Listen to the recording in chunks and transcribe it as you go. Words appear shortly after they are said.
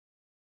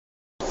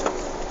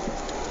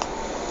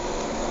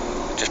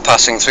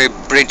passing through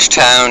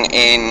Bridgetown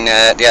in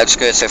the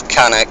outskirts of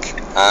Cannock,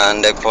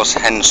 and of course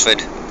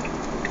Hensford.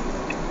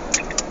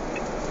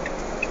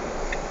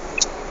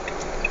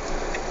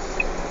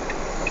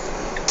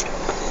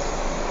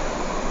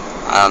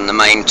 And the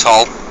main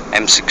toll,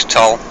 M6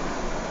 toll.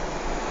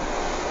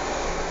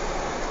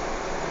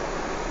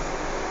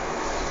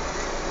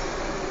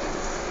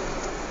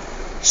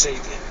 See,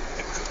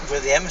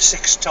 with the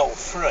M6 toll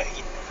free,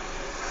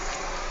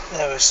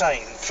 they were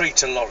saying, free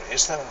to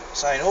lorries, they were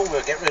saying, oh,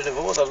 we'll get rid of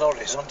all the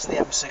lorries onto the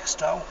M6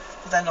 toll,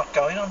 but they're not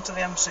going onto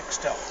the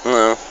M6 toll.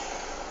 No.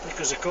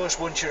 Because of course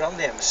once you're on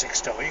the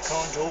M6 toll, you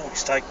can't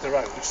always take the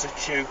roads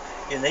that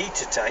you need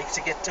to take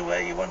to get to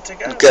where you want to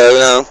go. Go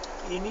now.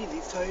 You need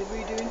it, how are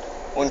we doing?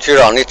 Once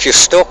you're on it, you're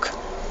stuck.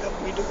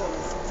 Yep, we do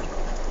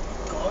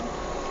both. Gone?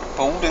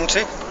 Pulled, isn't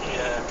it?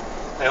 Yeah,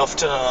 they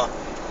often are.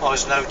 I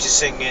was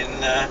noticing in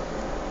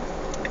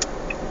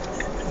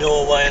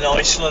Norway and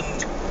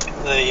Iceland,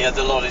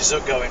 the lorries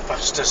are going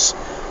past us,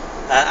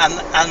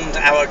 and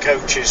our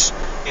coaches.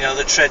 You know,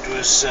 the tread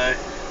was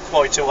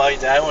quite a way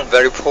down.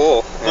 Very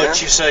poor.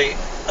 But you see,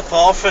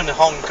 apart from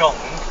Hong Kong,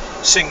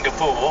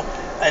 Singapore,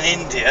 and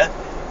India,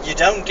 you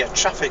don't get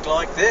traffic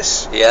like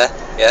this. Yeah,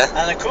 yeah.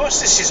 And of course,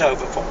 this is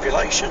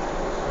overpopulation,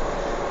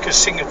 because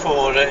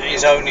Singapore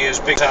is only as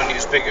big,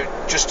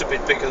 just a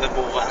bit bigger than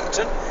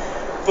Wolverhampton.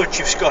 But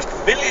you've got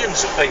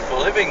millions of people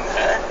living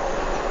there.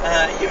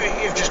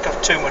 You've just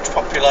got too much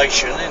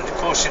population, and of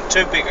course in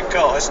too big of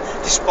cars,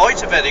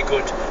 despite a very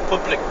good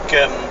public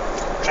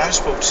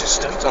transport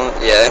system,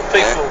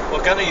 people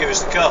are going to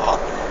use the car,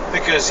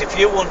 because if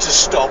you want to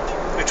stop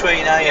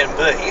between A and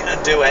B and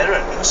do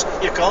errands,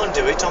 you can't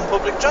do it on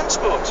public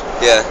transport.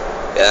 Yeah,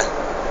 yeah.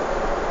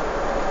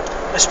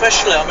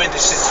 Especially, I mean,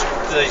 this is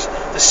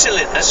the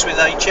silliness with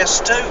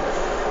HS2.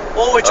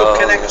 Oh, it will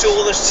connect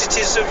all the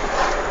cities of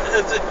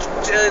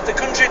the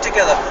country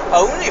together.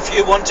 Only if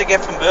you want to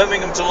get from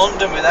Birmingham to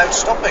London without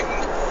stopping.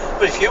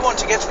 But if you want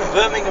to get from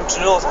Birmingham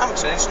to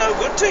Northampton, it's no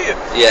good to you.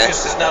 Yeah.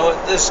 Because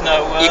there's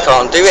no you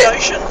can't do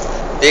station.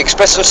 The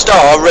Express and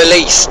Star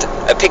released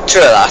a picture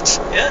of that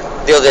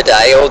the other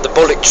day, or the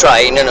bullet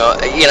train, and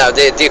you know,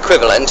 the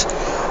equivalent.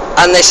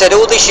 And they said,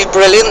 "Oh, this is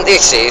brilliant.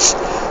 This is."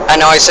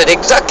 And I said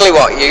exactly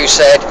what you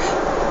said.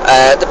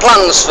 The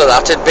plans for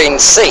that had been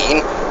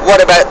seen. What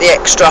about the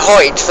extra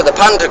height for the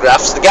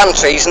pantographs, the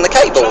gantries and the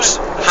cables?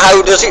 Right.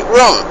 How does it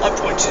run? I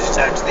pointed it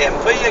out to the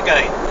MP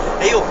again.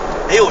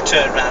 He'll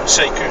turn around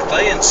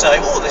secretly and say,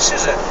 oh, this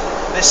is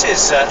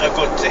a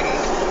good thing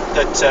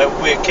that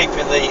we're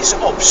keeping these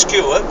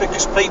obscure,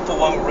 because people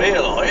won't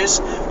realise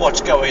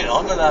what's going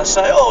on, and they'll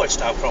say, oh, it's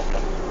no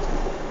problem.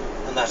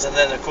 And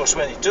then of course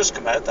when it does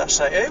come out, they'll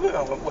say, hey, we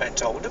weren't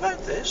told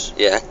about this.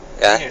 Yeah,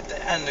 yeah.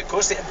 And of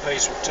course the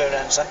MPs will turn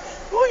around and say,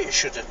 oh, you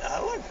should have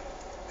known.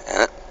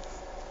 Yeah.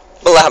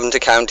 Well, they haven't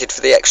accounted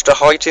for the extra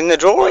height in the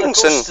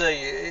drawings. Well, of course,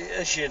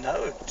 as you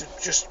know,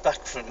 just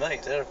back from me,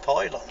 there are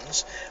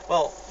pylons.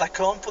 Well, they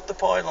can't put the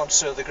pylons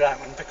to the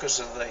ground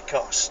because of the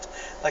cost.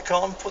 They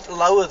can't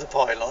lower the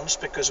pylons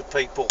because of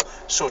people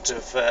sort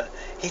of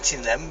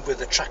hitting them with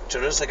the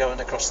tractor as they're going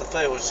across the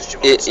fields, as you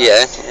might say.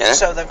 Yeah, yeah.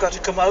 So they've got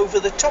to come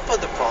over the top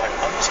of the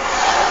pylons,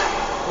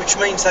 which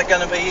means they're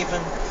going to be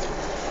even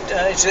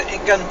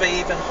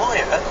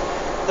higher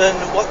than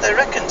what they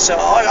reckon. So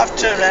I've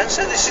turned around and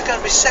said this is going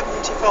to be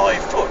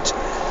 75 foot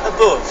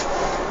above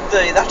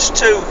that's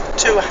two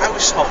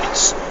house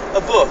heights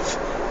above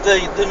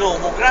the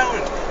normal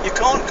ground. You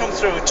can't come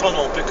through a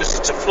tunnel because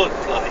it's a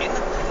floodplain,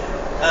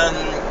 and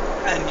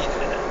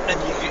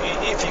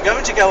if you're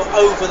going to go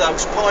over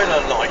those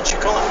pylon lines, you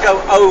can't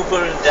go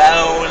over and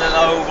down and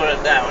over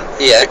and down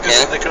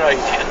because of the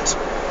gradient.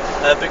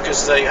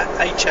 Because the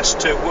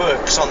HS2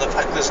 works on the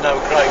fact there's no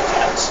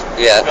gradients.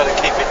 You've got to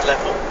keep it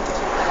level.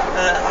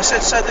 I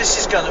said, so this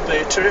is going to be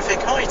a terrific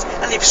height,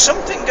 and if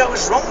something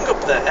goes wrong up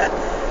there,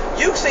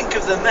 you think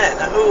of the men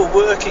who are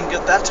working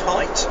at that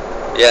height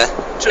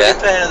to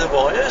repair the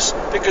wires,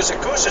 because of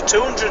course a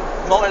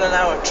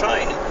 200-mile-an-hour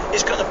train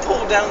is going to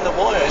pull down the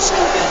wires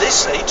in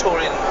this heat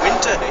or in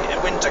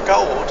winter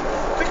cold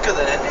quicker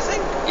than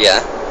anything.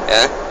 Yeah,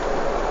 yeah.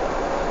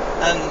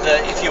 And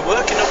if you're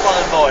working up on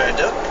a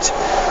viaduct,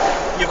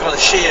 you've got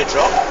a shear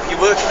drop. You're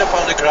working up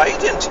on a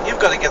gradient, you've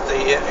got to get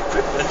the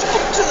equipment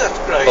up to that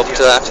gradient. Up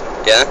to that,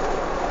 yeah.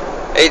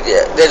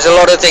 There's a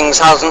lot of things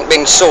hasn't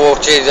been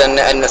sorted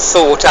and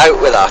thought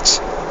out with that.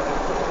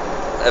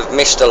 I've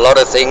missed a lot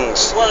of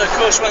things. Well, of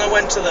course, when I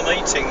went to the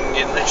meeting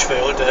in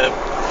Lichfield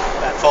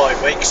about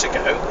 5 weeks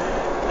ago,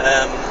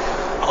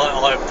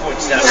 I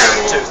pointed out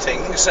two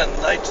things, and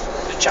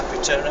the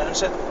chappie turned around and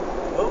said,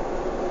 "Oh,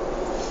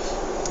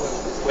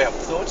 we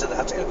haven't thought of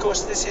that." And of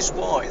course, this is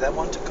why they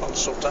want a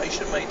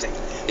consultation meeting,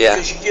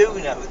 because you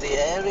know the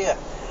area,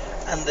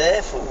 and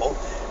therefore,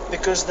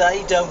 because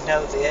they don't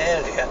know the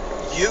area,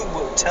 you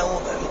will tell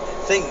them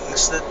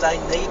things that they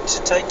need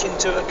to take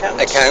into account.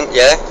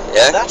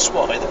 And that's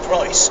why the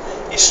price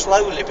is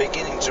slowly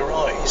beginning to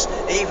rise,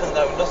 even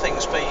though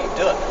nothing's being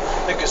done,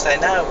 because they're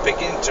now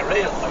beginning to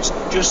realise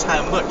just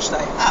how much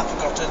they have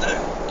got to do.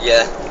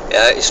 Yeah.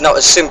 Yeah, it's not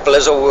as simple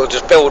as, oh, we'll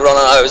just build one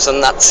of those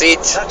and that's it.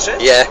 That's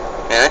it. Yeah,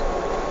 yeah.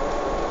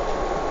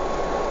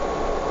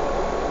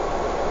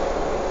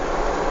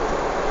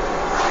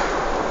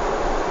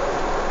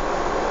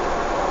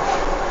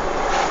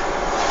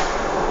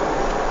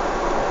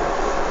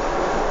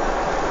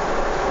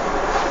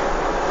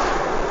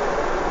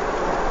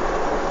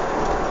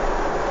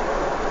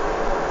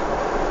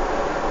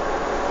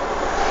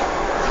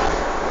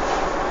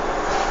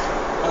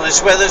 Well,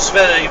 this weather's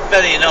very,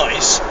 very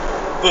nice,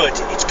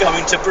 but it's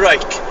going to break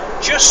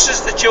just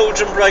as the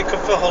children break up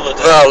for holiday.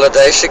 For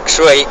holiday, 6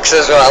 weeks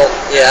as well.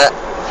 Yeah,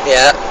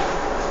 yeah.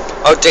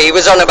 Oh, Dee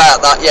was on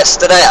about that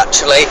yesterday,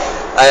 actually.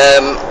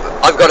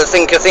 I've got to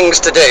think of things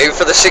to do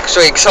for the 6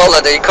 weeks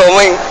holiday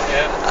coming.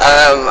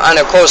 Yeah. And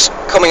of course,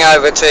 coming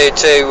over to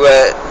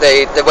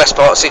the West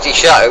Park City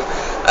show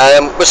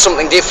was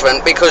something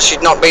different because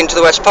she'd not been to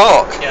the West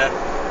Park. Yeah.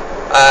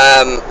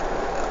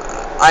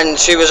 And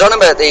she was on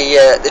about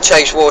the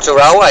Chase Water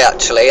Railway,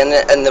 actually, and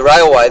the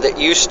railway that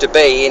used to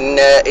be in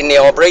the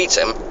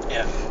Arboretum.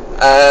 Yeah.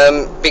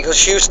 Because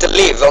she used to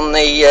live on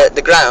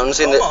the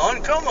grounds in the.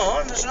 Come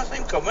on, there's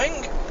nothing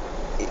coming.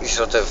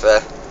 Sort of.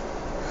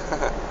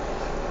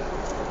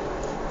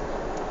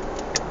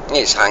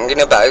 He's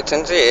hanging about,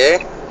 isn't he?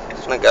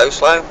 He's gonna go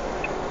slow.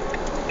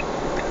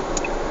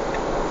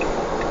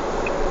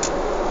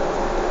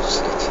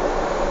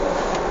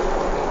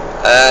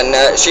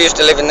 And she used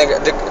to live in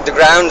the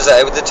grounds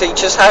there with the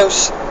teacher's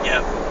house.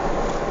 Yeah.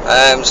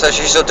 So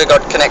she sort of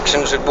got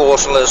connections with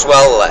Walsall as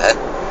well there.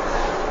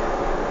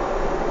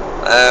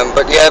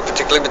 But yeah,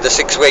 particularly with the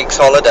 6 weeks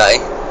holiday,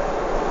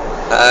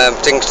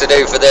 things to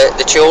do for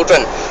the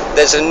children.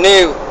 There's a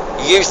new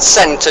youth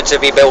centre to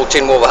be built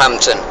in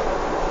Wolverhampton.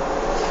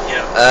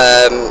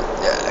 Yeah.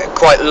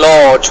 Quite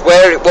large.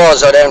 Where it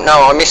was, I don't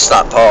know. I missed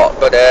that part,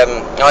 but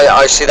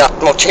I see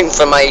that much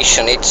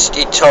information.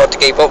 It's hard to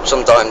keep up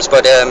sometimes.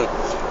 But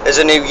there's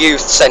a new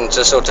youth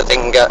centre sort of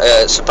thing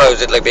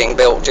supposedly being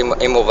built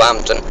in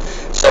Wolverhampton.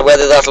 So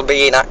whether that'll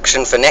be in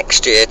action for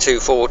next year,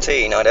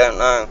 2014, I don't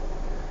know.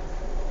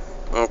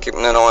 I'm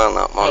keeping an eye on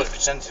that one. Well, if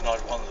it's anything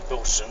like one of the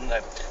Bilston,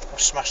 they've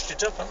smashed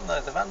it up, haven't they?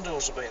 The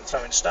vandals have been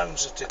throwing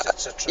stones at it,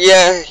 etc.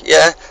 Yeah,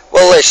 yeah.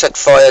 Well, they set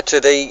fire to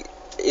the.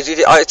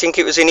 I think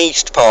it was in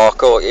East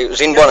Park, or it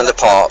was in one of the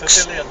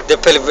parks. The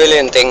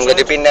pavilion thing that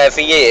had been there for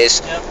years,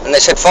 and they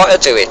set fire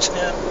to it.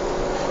 Yeah.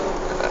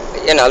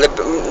 You know,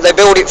 they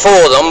build it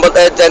for them, but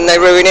then they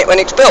ruin it when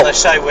it's built. They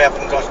say we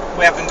haven't got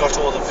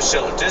all the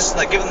facilities.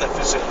 They give them the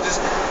facilities,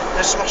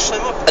 they smash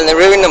them up, and they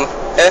ruin them.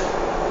 Yeah.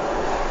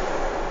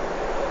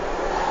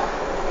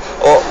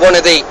 Or one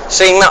of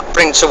seeing that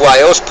Prince of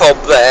Wales pub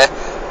there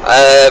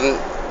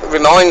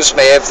reminds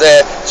me of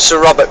the Sir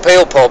Robert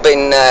Peel pub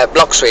in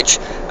Bloxwich,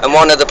 and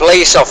one of the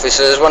police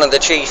officers, one of the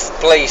chief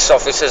police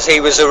officers, he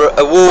was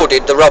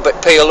awarded the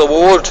Robert Peel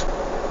Award.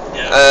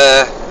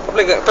 Yeah.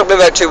 Probably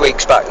about 2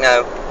 weeks back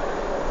now,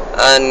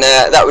 and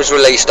that was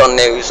released on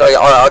news.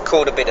 I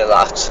caught a bit of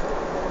that.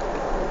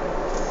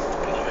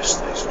 I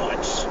missed these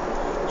lights,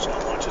 so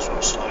I might as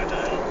well slow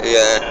down.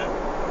 Yeah.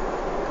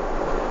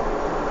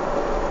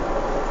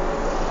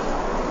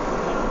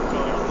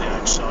 Going on the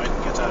outside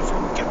and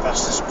get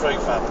past this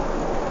prefab.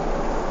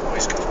 Oh,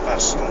 he's gone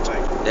past, hasn't he?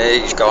 Yeah,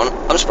 he's gone.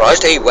 I'm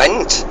surprised he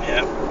went.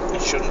 Yeah, he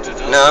shouldn't have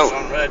done. No. It was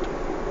on red.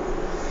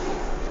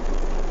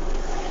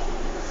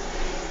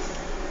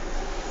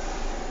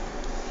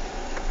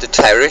 The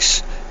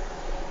terrace.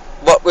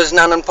 What was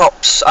Nan and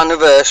Pop's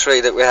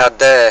anniversary that we had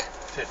there?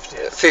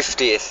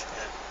 50th.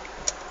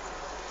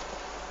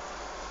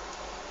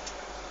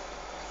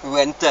 Yeah. We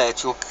went there,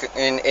 took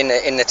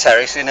in the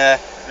terrace in was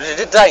it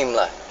a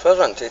Daimler? It was,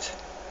 wasn't it?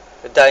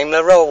 The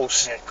Daimler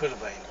Rolls. Yeah, it could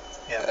have been.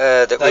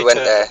 Yeah. That we went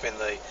there. Up in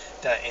the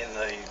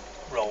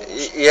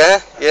Rolls.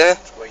 Yeah, yeah.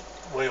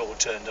 We all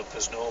turned up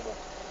as normal.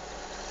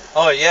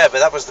 Oh yeah, but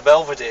that was the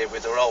Belvedere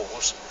with the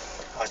Rolls.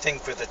 I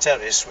think with the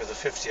terrace, with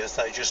the 50th,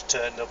 they just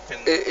turned up in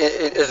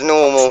as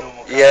normal.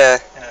 Yeah.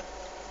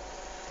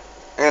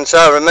 And so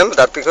I remember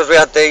that because we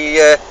had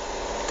the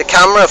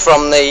camera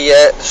from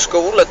the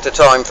school at the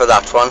time for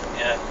that one.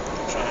 Yeah,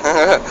 that's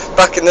right.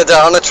 Back in the day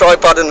on a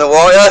tripod and the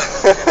wire.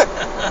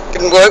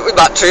 Didn't work with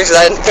batteries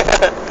then.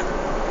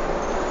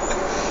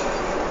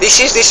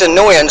 This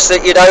annoyance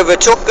that you'd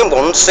overtook and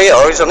once see,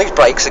 oh, he's on his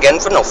brakes again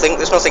for nothing.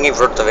 There's nothing in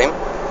front of him.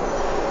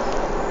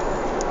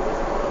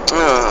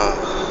 Oh.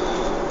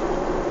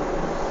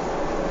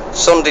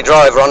 Sunday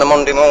driver on a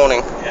Monday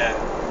morning. Yeah.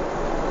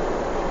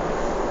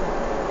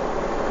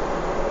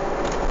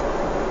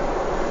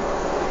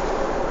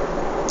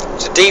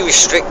 It's a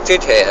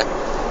de-restricted here.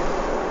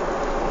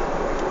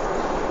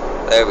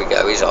 There we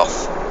go, he's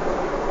off.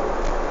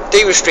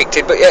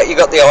 De-restricted, but yeah, you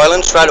got the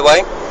island straight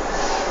away.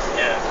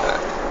 Yeah.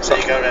 So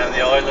you go around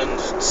the island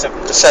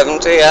 70.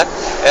 70, yeah,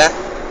 yeah.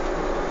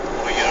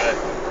 Or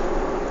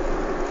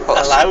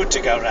you're allowed to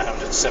go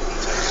around at 70.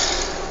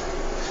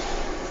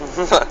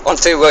 On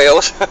 2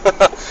 wheels. Don't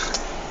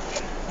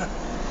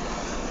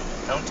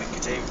think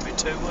it'd even be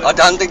 2 wheels. I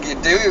don't think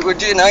you'd do it, would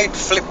you? No, you'd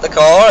flip the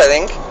car, I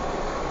think.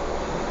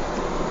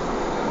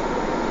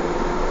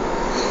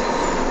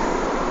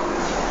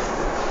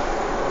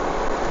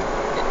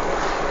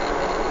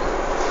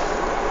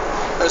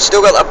 they've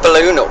still got that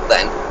balloon up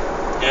then.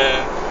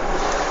 Yeah.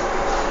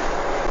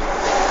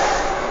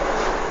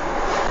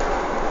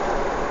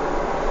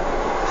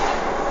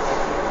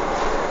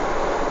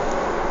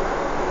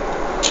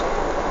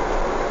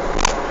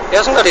 He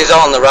hasn't got his eye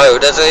on the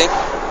road, has he?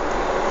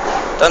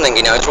 Don't think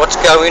he knows what's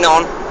going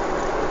on.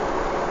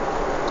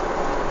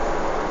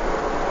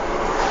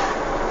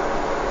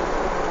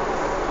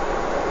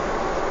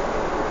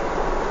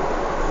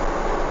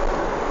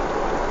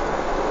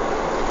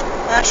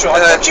 That's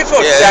right, put your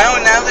foot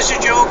down now, this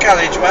is your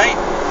carriageway.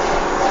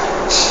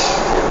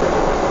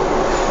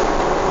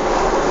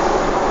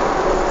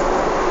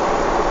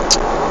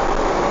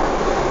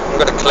 I've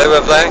got a clue,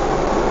 have they?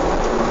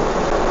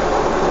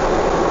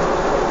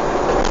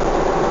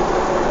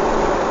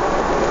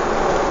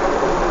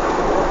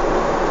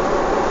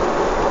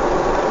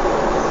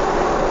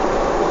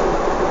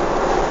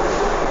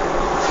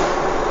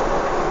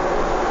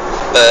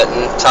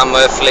 Burton,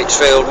 Tamworth,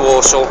 Lichfield,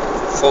 Walsall,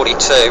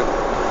 42.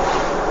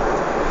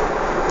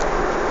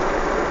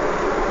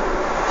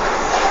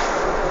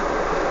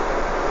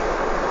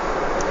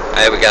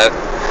 There we go.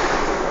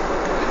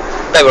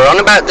 They were on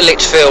about the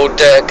Lichfield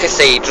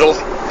Cathedral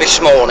this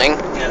morning.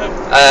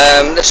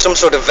 Yeah. There's some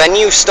sort of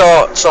venue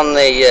starts on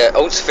the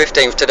oh, it's the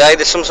 15th today.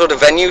 There's some sort of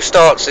venue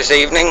starts this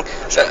evening.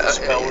 Is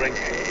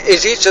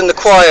it? And the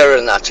choir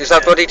and that, is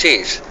that what it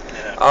is?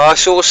 Yeah. I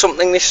saw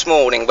something this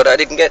morning, but I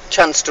didn't get a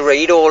chance to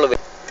read all of it.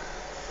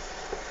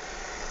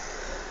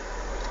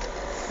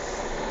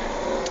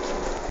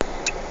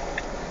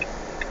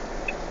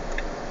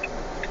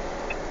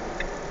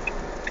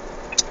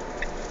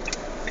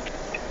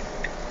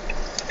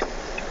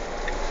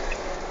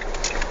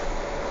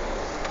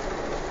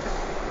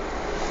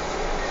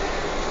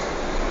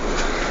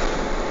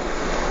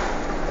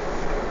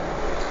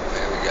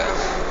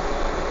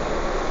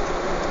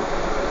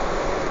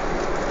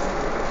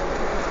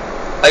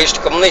 I used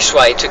to come this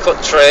way to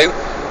cut through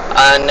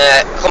and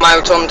come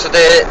out onto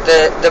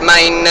the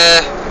main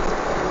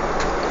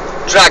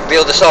drag the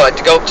other side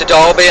to go up to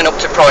Derby and up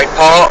to Pride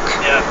Park.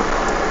 Yeah.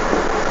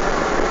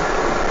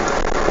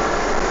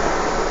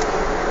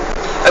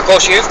 Of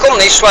course, you've come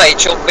this way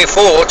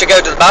before to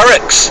go to the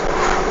barracks.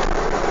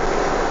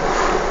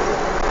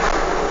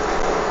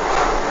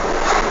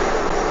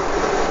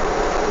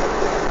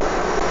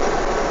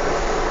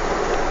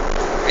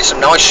 Some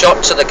nice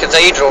shots of the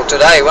cathedral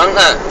today, weren't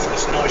there?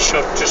 It's a nice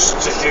shot just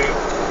as you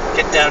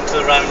get down to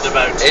the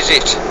roundabout. Is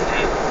it?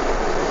 Yeah.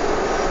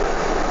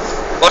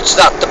 What's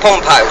that? The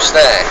pump house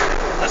there?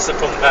 That's the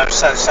pump house,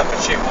 South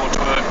Staffordshire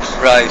Waterworks.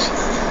 Right.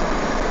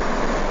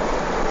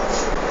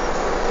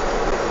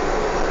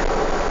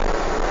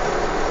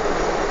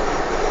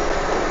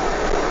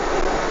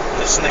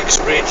 This next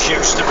bridge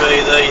used to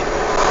be the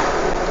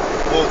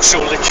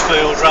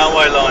Walsall-Lichfield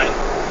railway line.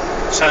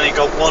 It's only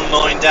got one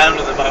line down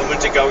at the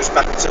moment. It goes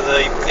back to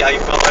the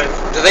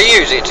A5. Do they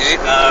use it? Is it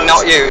no,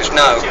 not used?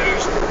 No. Not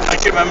used. Don't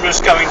you remember us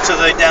going to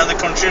down the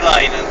country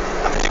lane and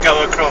having to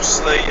go across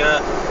the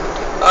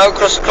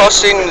across the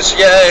crossings,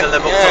 yeah. The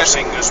level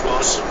crossing as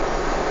was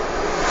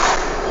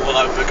all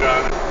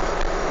overgrown.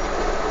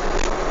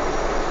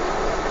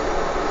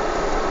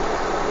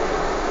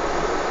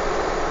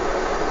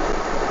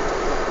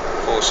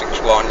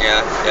 .461,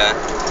 yeah.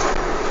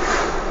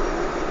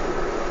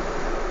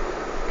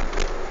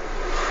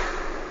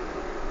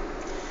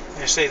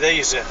 You see,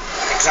 these are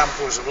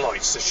examples of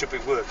lights that should be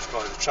worked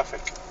by the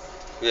traffic.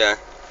 Yeah,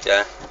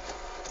 yeah.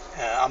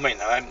 I mean,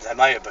 they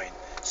may have been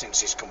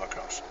since he's come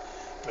across,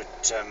 but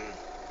there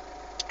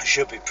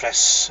should be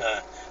press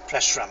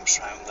ramps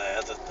around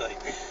there that the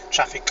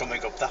traffic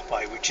coming up that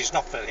way, which is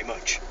not very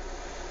much,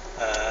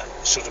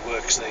 sort of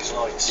works these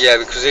lights. Yeah,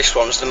 because this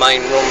one's the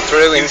main run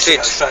through, isn't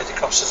it? Straight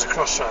across as a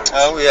crossroads.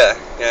 Oh yeah,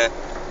 yeah.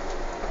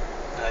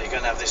 You're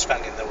going to have this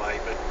van in the way,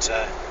 but get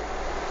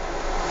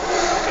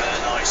a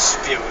nice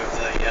view of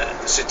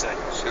the city.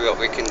 See what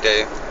we can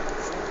do.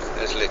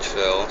 There's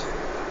Lichfield.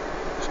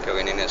 Just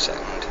going in a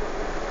second.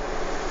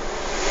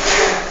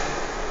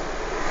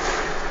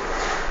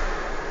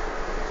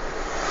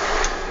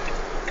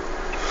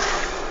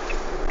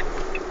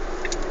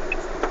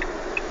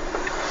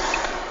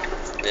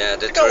 Yeah,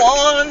 go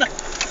on!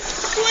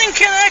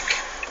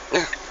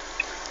 Lincoln!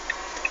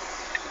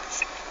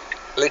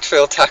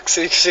 Lichfield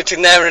taxi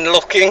sitting there and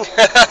looking.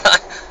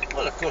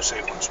 Well, of course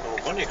he wants more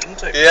money,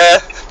 doesn't he? Yeah,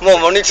 more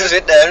money to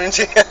sit there,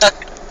 isn't he?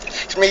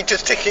 His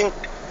meter's ticking.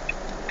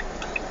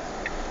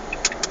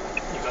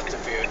 You got the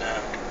view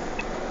now.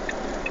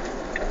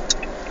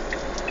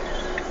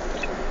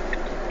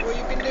 What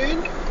you been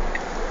doing?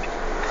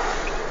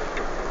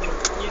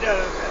 You don't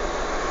know.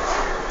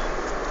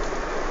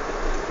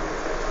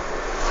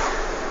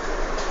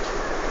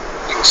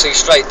 You can see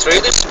straight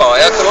through the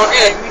spire, can't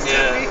you?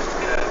 Yeah,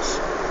 yes.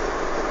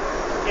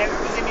 Yeah, it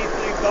was in his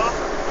blue bar.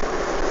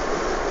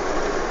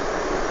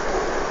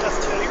 That's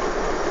two.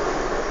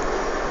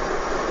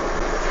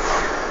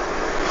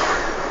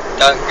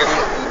 Don't give him.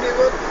 You know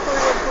what?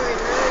 Put in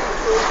there, he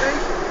told me.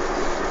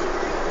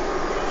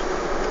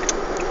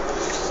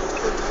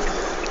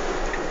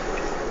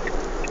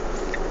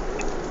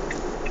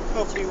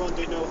 Hopefully he won't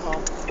do no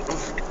harm.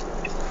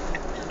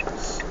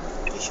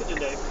 He shouldn't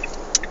do.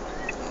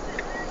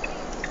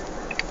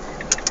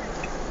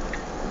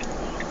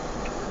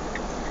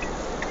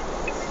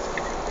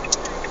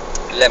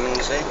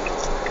 Lemons in.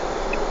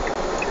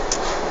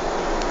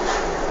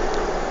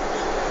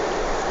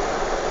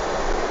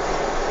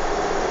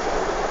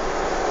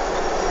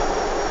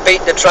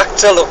 Beat the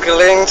tractor,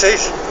 luckily, ain't it?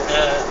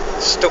 Yeah.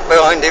 Stuck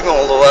behind him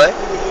all the way.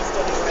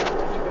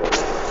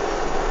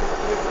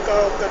 We've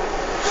got to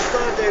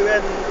do a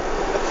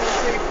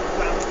concrete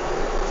ramp.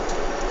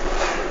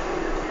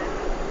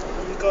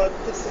 We've got to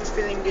put some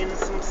filling in,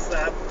 some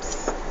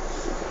slabs,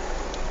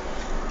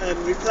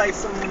 replace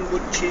some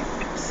wood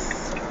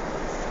chips,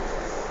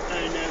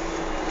 and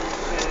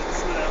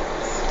something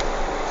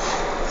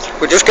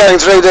else. We're just going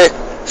through the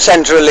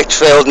centre of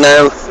Lichfield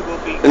now, So we'll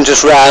be and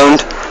just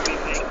round.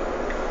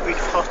 We've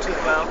hot as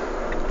well.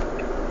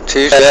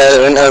 Tuesday,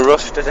 there ain't no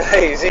rush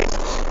today, is it?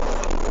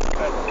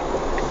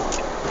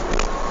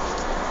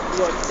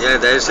 Yeah,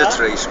 there's the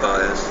tree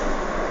spires.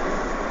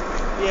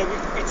 Yeah,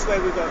 it's where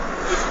we go.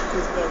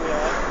 It's where we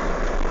are.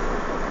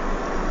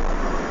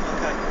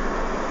 Okay.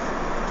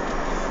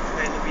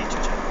 Okay, the beach,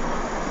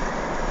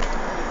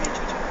 The beach,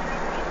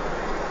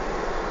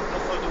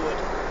 I'll find the wood.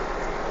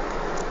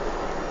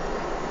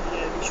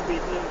 Yeah, we should be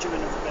doing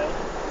another bell.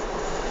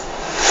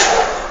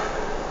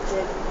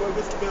 Where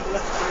was the bell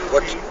left?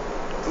 What?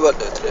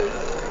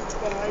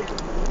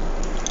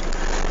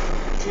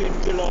 June,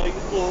 July,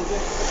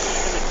 August.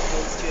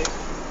 Okay,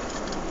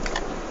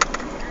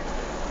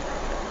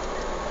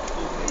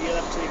 you'll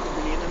have to take a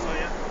million in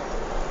Maya.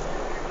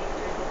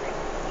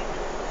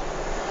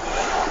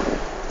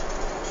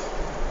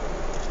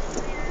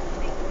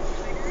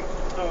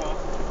 Oh.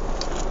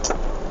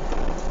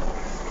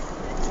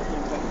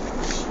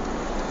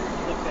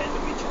 Okay,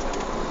 let me check.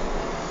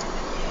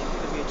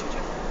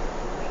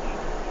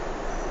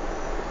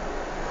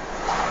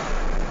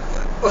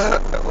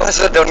 What's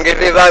I done? Give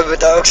him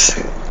overdose.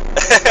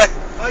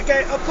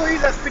 Okay, I'll put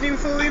his aspirin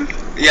for him.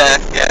 Yeah.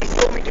 He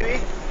told me to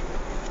eat.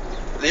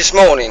 This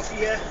morning.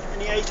 Yeah,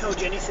 and he told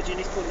Jenny, so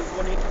Jenny's put another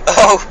one in.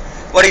 Oh,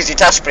 what is it?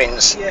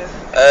 Aspirins? Yeah.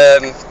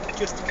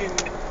 Just to give him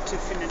to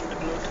thin in the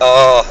blood.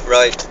 Oh,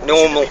 right.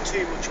 Normal. Shouldn't be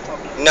too much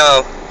problem.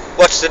 No.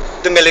 What's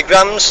the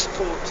milligrams?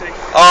 40.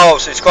 Oh,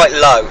 so it's quite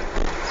low.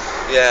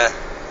 Yeah.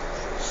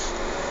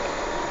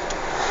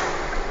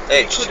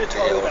 He could have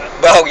told her.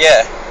 Well,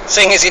 yeah.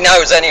 Seeing as he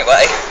knows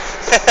anyway.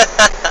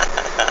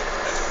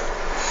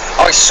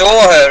 I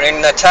saw her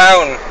in the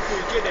town.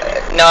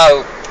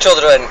 No,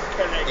 t'other one.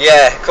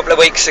 Yeah, a couple of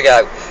weeks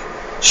ago.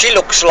 She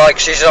looks like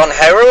she's on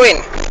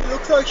heroin. She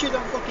looks like she's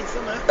on fucking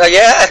summer.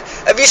 Yeah.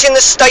 Have you seen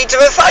the state of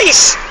her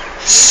face? She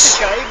needs a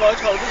shave. I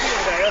told her the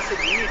other day. I said,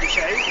 you need a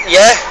shave.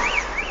 Yeah.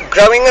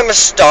 Growing a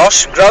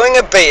moustache, growing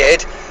a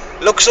beard.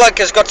 Looks like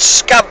has got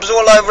scabs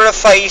all over her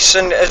face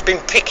and has been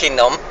picking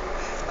them.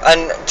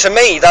 And to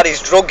me, that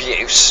is drug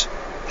use.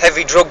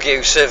 Heavy drug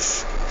use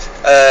of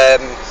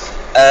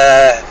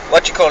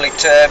what do you call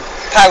it?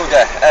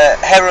 Powder,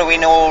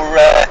 heroin or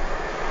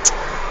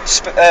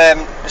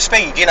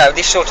speed. You know,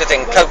 this sort of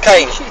thing. Well,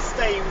 cocaine. She's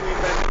staying with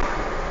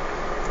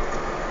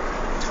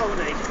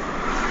Tony.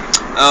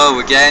 Oh,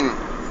 again.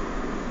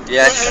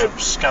 Yes.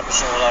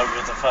 Scabs all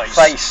over the face.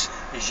 Face.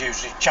 Is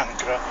usually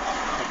chancre,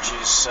 which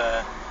is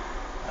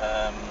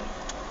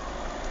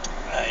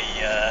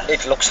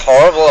It looks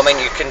horrible. I mean,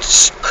 you can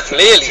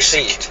clearly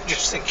see it.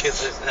 Just thinking of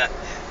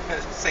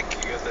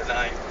the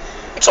name.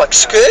 It's like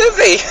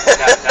scurvy.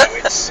 No,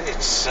 it's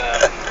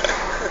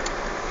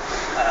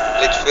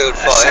Lichfield a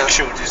fire.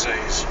 sexual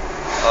disease.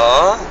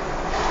 Ah,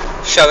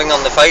 showing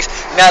on the face.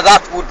 Now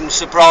that wouldn't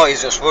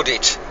surprise us, would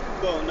it?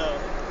 Well, no.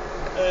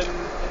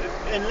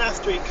 And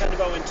last week,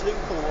 Cannibal went to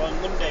Liverpool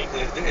on Monday.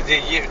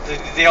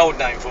 The old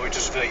name for it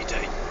was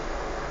VD.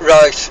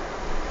 Right.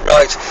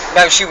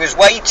 Now she was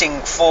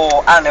waiting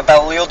for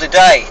Annabelle the other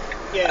day.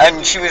 Yeah.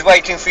 And she was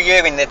waiting for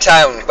you in the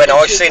town when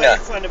I seen her. She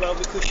was Annabelle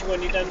because she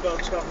wanted Annabelle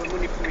to have the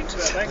money come into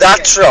her bank.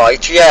 That's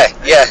right, yeah.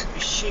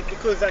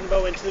 Because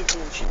Annabelle went to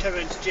Liverpool, she turned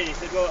around to Jenny and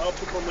said, well, I'll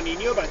put my money in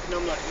your bank. And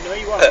I'm like, no,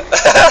 you won't.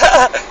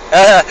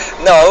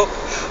 No,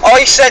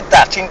 I said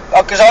that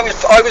because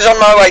I was on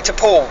my way to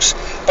Paul's,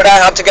 but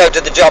I had to go to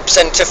the job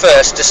centre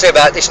first to see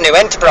about this new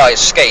enterprise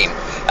scheme,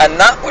 and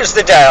that was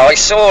the day I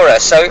saw her.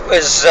 So it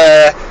was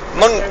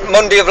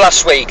Monday of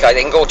last week, I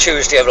think, or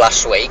Tuesday of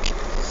last week,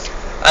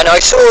 and I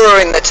saw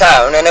her in the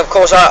town, and of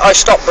course I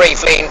stopped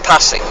briefly in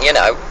passing, you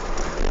know,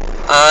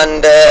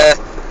 and as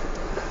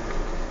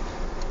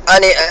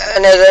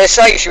I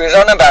say, she was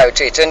on about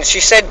it, and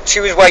she said she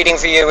was waiting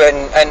for you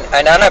and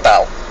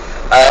Annabelle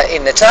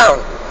in the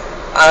town,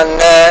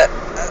 and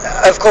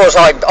of course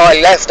I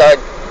left. I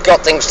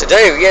got things to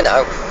do, you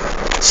know,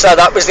 so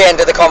that was the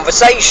end of the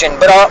conversation.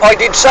 But I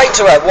did say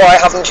to her, why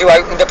haven't you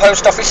opened a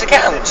post office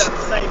account? That's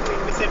the same thing.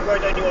 We said, why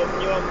don't you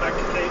open your own bank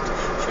account?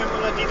 She went,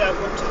 well, I did that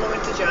one till I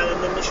went to jail, and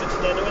then they shut it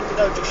down. I went,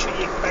 they'll just shut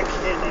your bank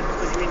account then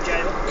because you're in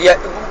jail.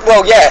 Yeah,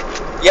 well, yeah.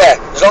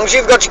 As long as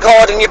you've got your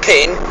card and your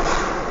PIN,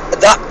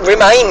 that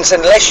remains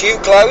unless you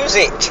close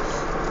it.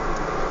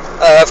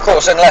 Of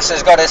course, unless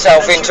has got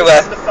herself And into she was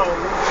a... on the phone.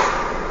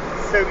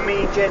 So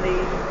me and Jenny,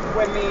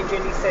 when me and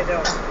Jenny said,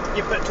 "Oh,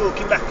 you're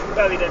talking back to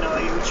Barry then,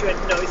 are you?" She went,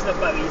 "No, it's not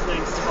Barry, his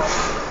name's Tom."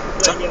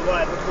 So yeah,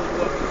 why? We pulled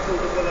the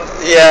wool off.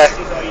 Yeah.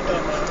 Are you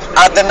done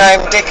now? Had the name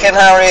Dick and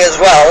Harry as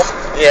well.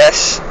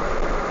 Yes.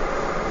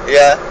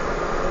 Yeah.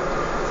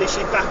 So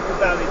she's back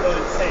with Barry by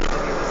the same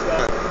time as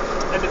well.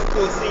 And of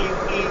course he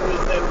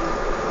was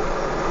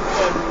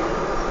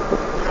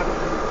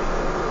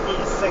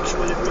having a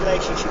sexual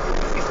relationship with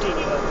a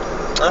 15-year-old.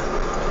 Huh?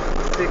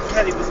 So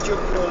Kelly was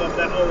jumping all over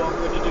that, "Oh, I'm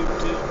going to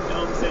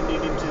I'm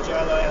sending him to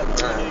jail, I am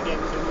going to get him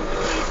to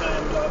police, I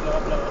am blah blah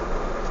blah."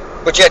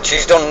 But yet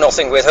she's done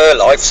nothing with her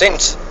life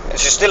since. And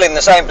she's still in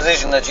the same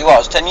position that she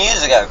was 10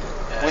 years ago.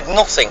 Yeah. With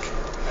nothing.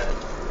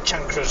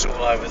 Chancres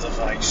all over the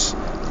face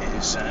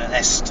is an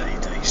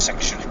STD,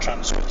 sexually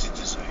transmitted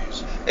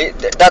disease.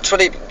 That's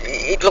what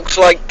it looks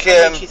like.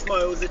 When she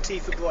smiles, the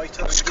teeth are bright.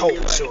 It's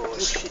cold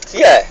sores.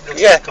 Yeah,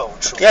 yeah.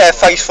 Cold sores. Yeah,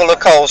 face full of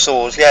cold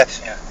sores, yes.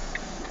 Yeah.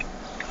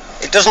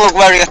 It doesn't look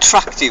very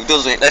attractive,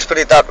 does it? Let's put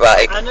it that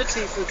way. And her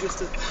teeth are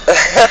just as...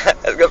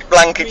 It's got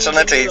blankets on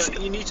her teeth.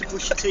 Like, you need to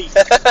brush your teeth.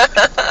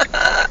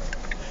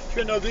 She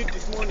went, "I did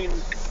this morning."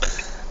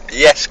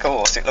 Yes, of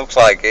course, it looks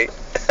like it.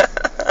 Now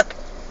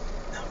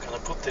I'm going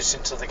to put this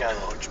into the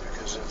garage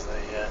because of the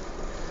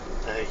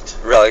heat.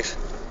 Right.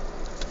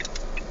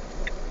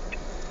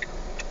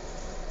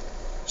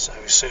 So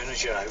as soon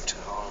as you're out,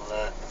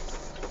 I'll...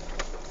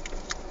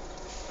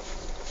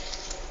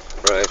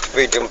 Right, if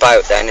we jump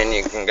out then and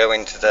you can go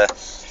into the...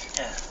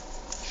 Yeah.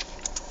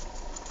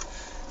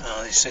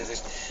 Oh, you see,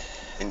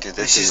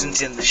 This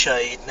isn't in the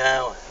shade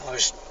now. I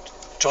was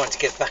trying to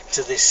get back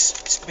to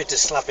this bit of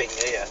slabbing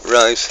here.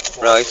 Right,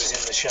 while right. It was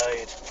in the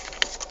shade.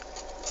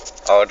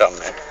 Hold on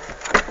then.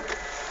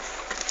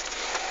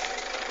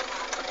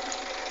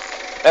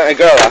 Let me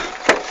go there.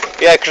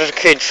 Yeah, because the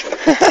kids.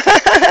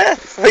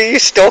 Are you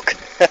stuck?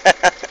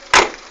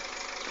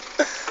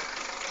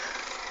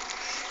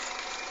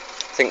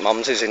 I think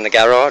Mum's is in the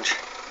garage.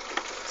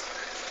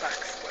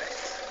 Back's wet.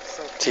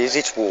 So Geez,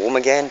 it's warm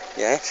again,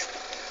 yes.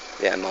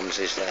 Yeah, Mum's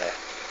is there.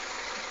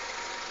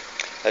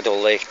 Had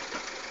all the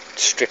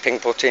stripping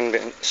put in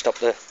to stop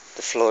the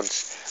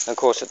floods. And of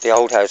course at the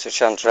old house at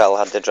Chanterelle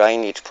had the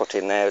drainage put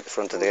in there at the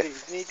front of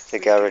the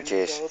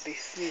garages.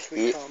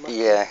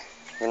 Yeah,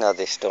 you know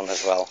this done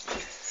as well.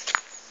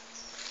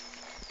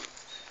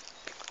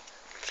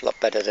 It's a lot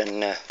better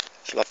than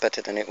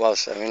it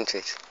was though, isn't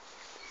it?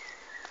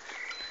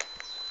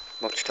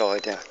 Much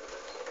tidier.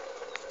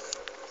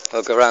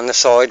 I'll go around the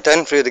side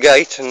then through the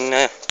gate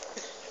and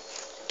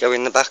go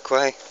in the back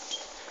way.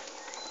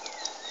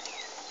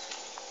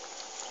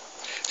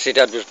 See,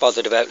 Dad was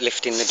bothered about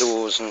lifting the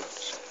doors and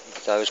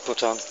those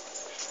put on.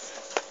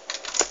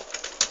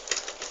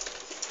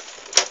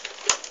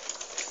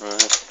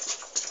 Right.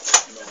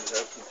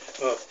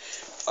 Well,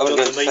 I was done going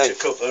the to meter say,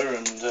 cover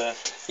and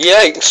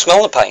yeah, you can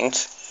smell the paint.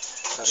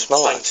 I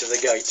smell paint it. to the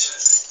gate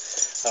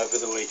over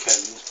the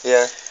weekend.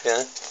 Yeah,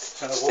 yeah.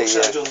 And I've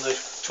also done the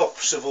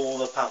tops of all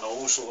the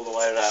panels all the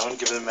way around,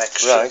 giving them an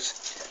extra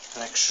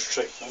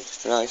treatment.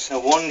 Right. Now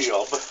one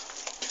job,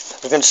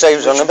 You can say it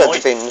was on about the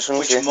bins, wouldn't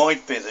which you?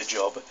 might be the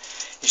job,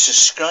 is to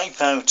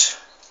scrape out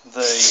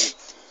the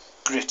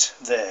grit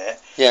there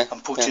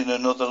and put in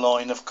another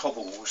line of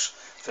cobbles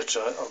that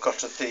I've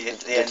got at the end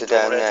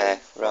down already, there.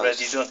 Right.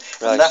 already done.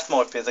 Right. And that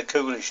might be the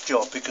coolest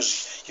job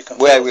because you can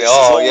Where feel we this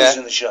are, is always yeah.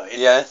 in the shade,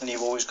 Yeah. and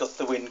you've always got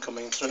the wind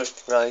coming through.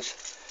 Right.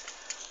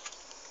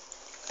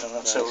 And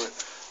that's how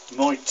you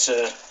might,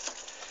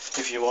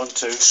 if you want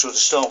to, sort of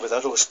start with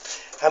that, or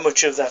how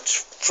much of that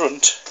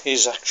front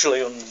is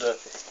actually under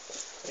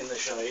in the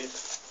shade.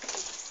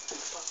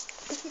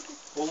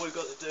 All we've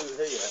got to do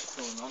here,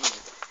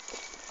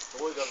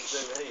 all we've got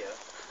to do here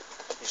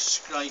is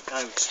scrape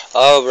out.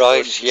 Oh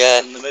right,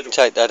 yeah. In the middle.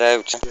 Take that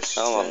out. Just,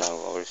 Oh well,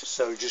 no worries.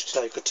 So just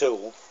take a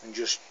tool and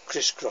just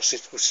crisscross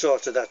it. We'll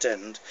start at that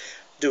end,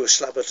 do a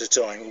slab at a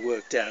time, we'll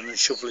work down and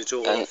shovel it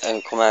all off.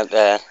 And come out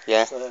there,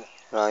 yeah. So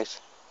Right.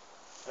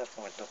 that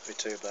might not be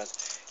too bad.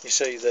 You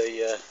see,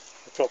 the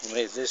problem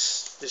is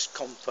this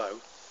compo.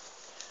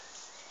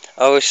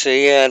 Oh, I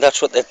see. Yeah,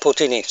 that's what they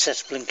put in it.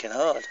 That's blinking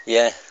hard.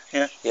 Yeah.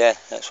 Yeah. Yeah,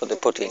 that's what they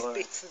put in.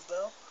 bits as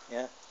well.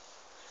 Yeah.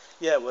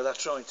 Yeah, well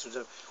that's right to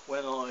do.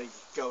 When I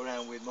go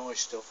around with my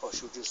stuff I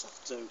shall just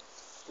have to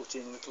put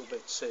in little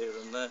bits here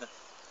and there.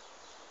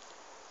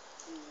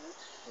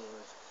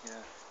 Yeah.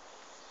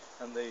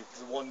 And the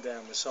one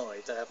down the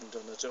side they haven't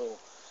done at all.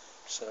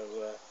 So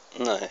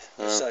No.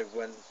 so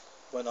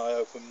when I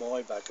open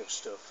my bag of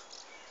stuff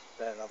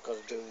then I've got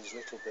to do these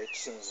little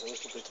bits, and there's a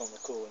little bit on the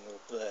corner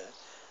up there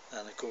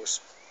and of course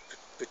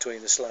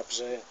between the slabs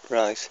there.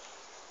 Right.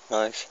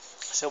 Right.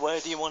 So where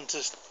do you want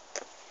to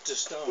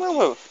start?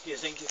 Well, Do you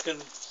think you can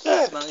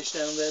yeah. manage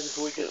down there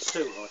before it gets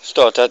too hot?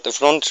 Start at the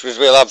front because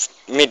we'll have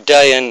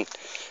midday and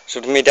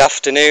sort of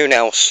mid-afternoon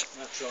else.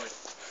 That's right.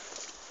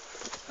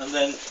 And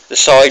then The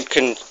side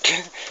can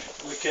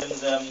we can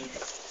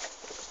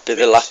be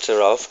the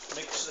latter of.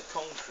 mix the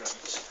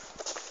concrete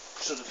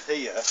sort of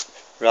here,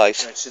 Right.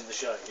 where it's in the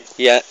shade,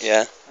 Yeah,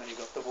 yeah. and you've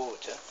got the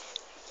water.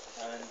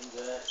 and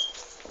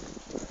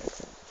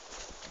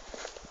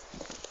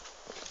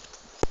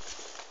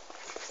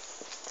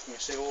you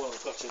see all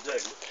I've got to do.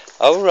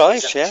 Oh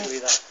right, is yeah. actually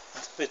that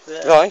bit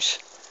there. Right.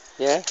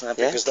 Yeah.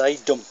 Because they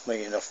dumped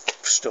me enough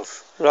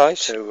stuff Right.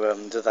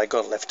 to that they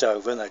got left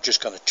over, and they're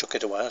just going to chuck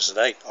it away. I said,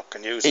 hey, I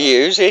can use it.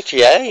 Use it,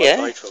 yeah, I yeah.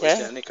 paid for it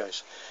in any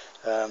case.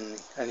 And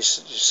you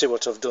see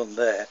what I've done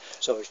there.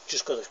 So it's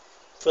just got to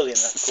fill in that.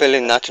 Fill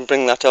in that and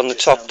bring that on the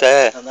top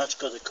there. And that's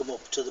got to come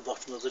up to the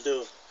bottom of the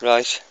door.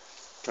 Right.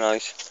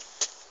 Right.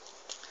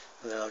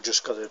 And then I've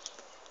just got to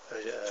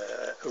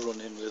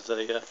run in with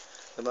the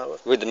mower.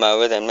 With the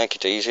mower, then make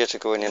it easier to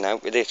go in and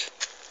out with it.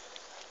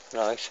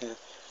 Right. Yeah.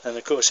 And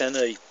of course,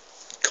 any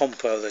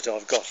compo that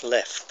I've got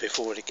left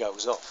before it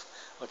goes off,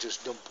 I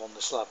just dump on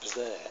the slabs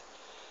there,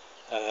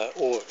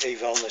 or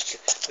even on the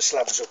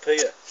slabs up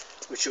here,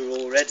 which are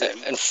already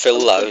and fill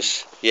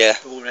those. Yeah.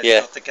 Already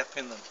yeah. got the gap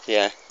in them.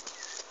 Yeah.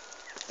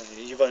 And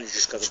you've only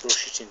just got to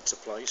brush it into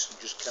place and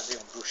just carry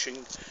on brushing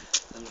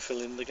and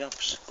fill in the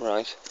gaps.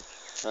 Right.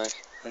 Right.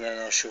 And then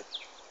I should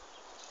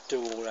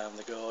do all around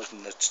the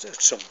garden at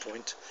some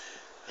point,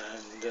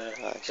 and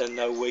right. then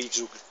no weeds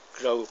will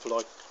grow up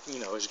like, you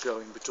know, as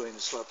growing between the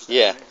slabs.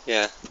 Yeah,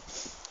 yeah.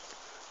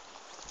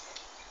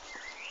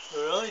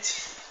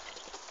 Right.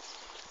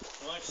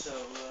 Right, so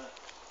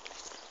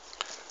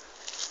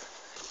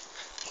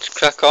let's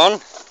crack on.